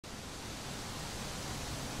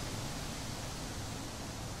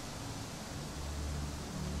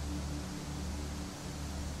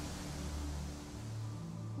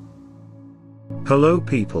Hello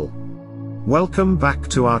people. Welcome back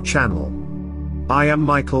to our channel. I am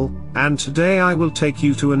Michael, and today I will take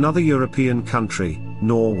you to another European country,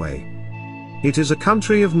 Norway. It is a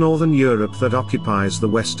country of northern Europe that occupies the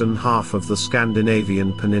western half of the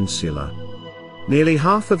Scandinavian peninsula. Nearly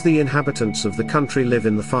half of the inhabitants of the country live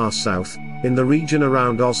in the far south, in the region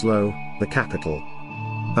around Oslo, the capital.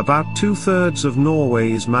 About 2/3 of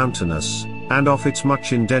Norway is mountainous, and off its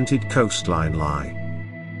much-indented coastline lie.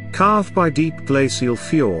 Carved by deep glacial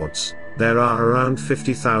fjords, there are around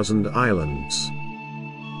 50,000 islands.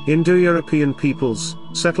 Indo-European peoples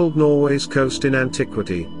settled Norway's coast in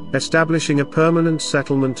antiquity, establishing a permanent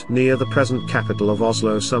settlement near the present capital of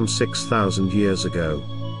Oslo some 6,000 years ago.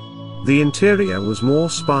 The interior was more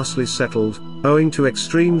sparsely settled, owing to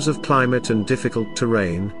extremes of climate and difficult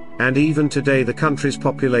terrain, and even today the country's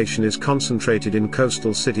population is concentrated in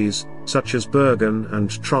coastal cities, such as Bergen and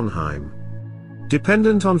Trondheim.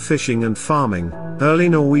 Dependent on fishing and farming, early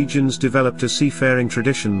Norwegians developed a seafaring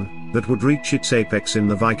tradition that would reach its apex in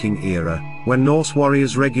the Viking era, when Norse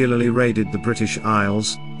warriors regularly raided the British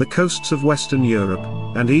Isles, the coasts of Western Europe,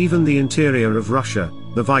 and even the interior of Russia.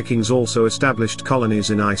 The Vikings also established colonies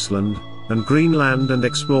in Iceland and Greenland and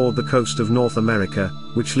explored the coast of North America,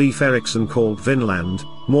 which Leif Eriksson called Vinland,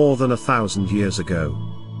 more than 1,000 years ago.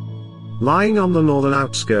 Lying on the northern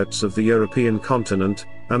outskirts of the European continent,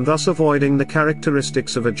 and thus avoiding the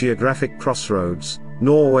characteristics of a geographic crossroads,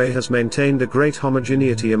 Norway has maintained a great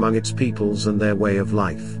homogeneity among its peoples and their way of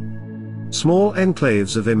life. Small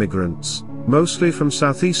enclaves of immigrants, mostly from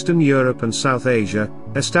southeastern Europe and South Asia,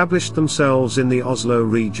 established themselves in the Oslo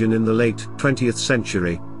region in the late 20th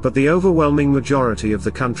century, but the overwhelming majority of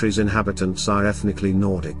the country's inhabitants are ethnically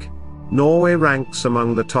Nordic. Norway ranks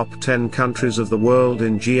among the top 10 countries of the world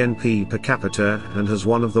in GNP per capita and has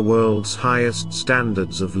one of the world's highest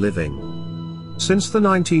standards of living. Since the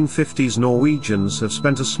 1950s, Norwegians have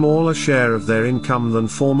spent a smaller share of their income than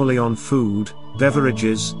formerly on food,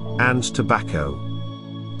 beverages, and tobacco.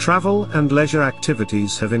 Travel and leisure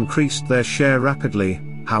activities have increased their share rapidly,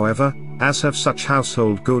 however, as have such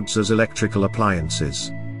household goods as electrical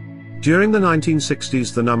appliances. During the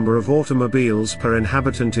 1960s, the number of automobiles per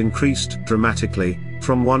inhabitant increased dramatically,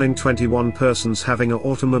 from 1 in 21 persons having an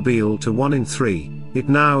automobile to 1 in 3, it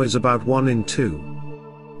now is about 1 in 2.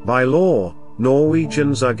 By law,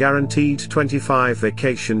 Norwegians are guaranteed 25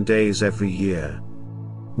 vacation days every year.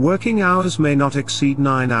 Working hours may not exceed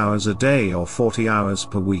 9 hours a day or 40 hours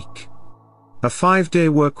per week. A 5-day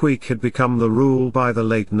workweek had become the rule by the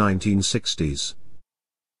late 1960s.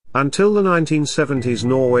 Until the 1970s,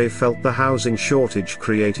 Norway felt the housing shortage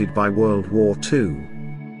created by World War II.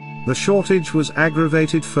 The shortage was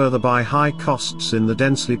aggravated further by high costs in the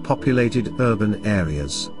densely populated urban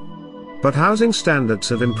areas. But housing standards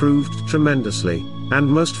have improved tremendously, and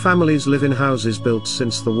most families live in houses built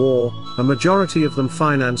since the war, a majority of them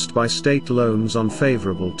financed by state loans on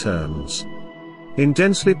favorable terms. In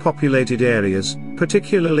densely populated areas,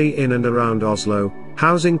 particularly in and around Oslo,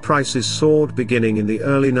 housing prices soared beginning in the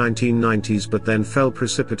early 1990s but then fell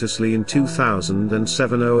precipitously in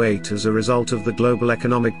 2007-08 as a result of the global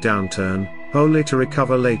economic downturn, only to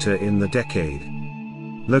recover later in the decade.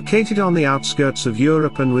 Located on the outskirts of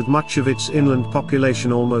Europe and with much of its inland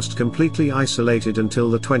population almost completely isolated until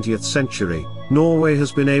the 20th century, Norway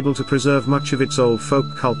has been able to preserve much of its old folk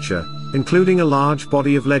culture, including a large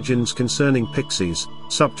body of legends concerning pixies,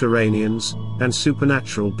 subterraneans, and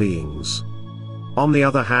supernatural beings. On the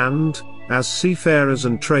other hand, as seafarers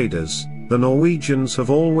and traders, the Norwegians have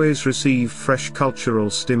always received fresh cultural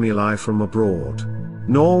stimuli from abroad.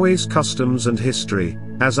 Norway's customs and history,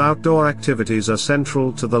 as outdoor activities, are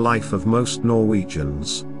central to the life of most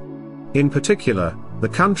Norwegians. In particular, the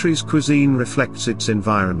country's cuisine reflects its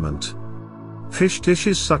environment. Fish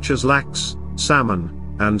dishes such as laks, salmon,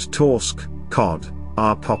 and torsk, cod,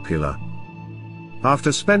 are popular.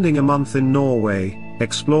 After spending a month in Norway,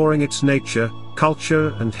 exploring its nature,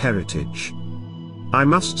 culture and heritage, I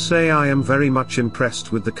must say I am very much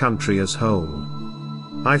impressed with the country as whole.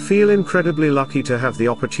 I feel incredibly lucky to have the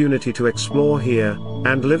opportunity to explore here,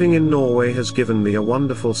 and living in Norway has given me a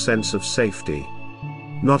wonderful sense of safety.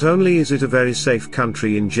 Not only is it a very safe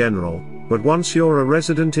country in general, but once you're a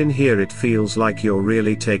resident in here it feels like you're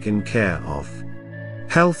really taken care of.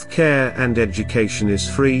 Health care and education is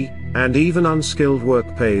free, and even unskilled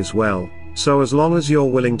work pays well, so as long as you're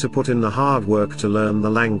willing to put in the hard work to learn the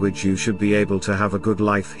language, you should be able to have a good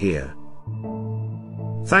life here.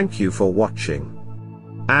 Thank you for watching.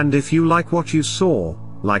 And if you like what you saw,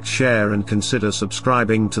 like, share and consider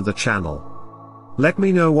subscribing to the channel. Let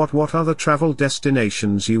me know what other travel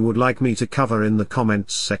destinations you would like me to cover in the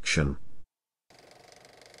comments section.